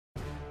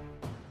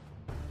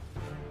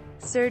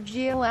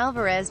Sergio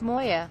Álvarez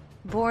Moya,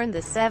 born the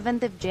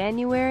 7th of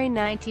January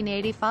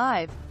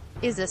 1985,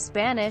 is a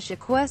Spanish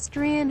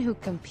equestrian who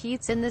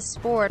competes in the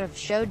sport of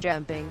show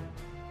jumping.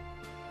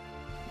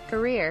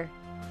 Career.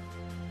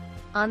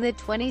 On the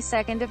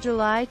 22nd of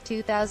July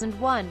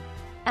 2001,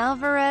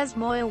 Álvarez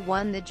Moya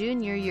won the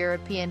Junior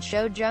European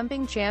Show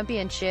Jumping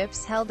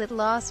Championships held at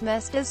Las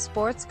Mestas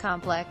Sports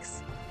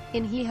Complex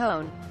in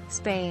Gijón,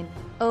 Spain,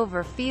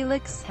 over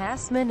Felix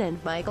Hassmann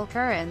and Michael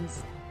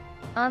Kearns.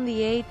 On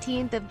the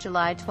 18th of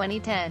July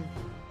 2010,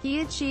 he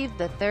achieved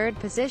the third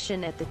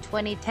position at the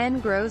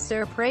 2010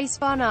 Grosser Preis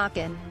von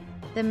Aachen,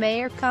 the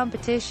mayor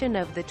competition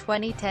of the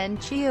 2010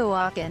 Chio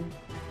Aachen.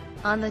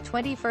 On the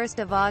 21st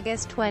of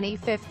August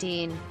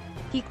 2015,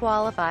 he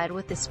qualified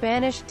with the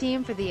Spanish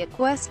team for the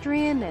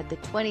equestrian at the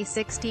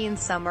 2016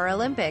 Summer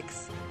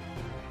Olympics.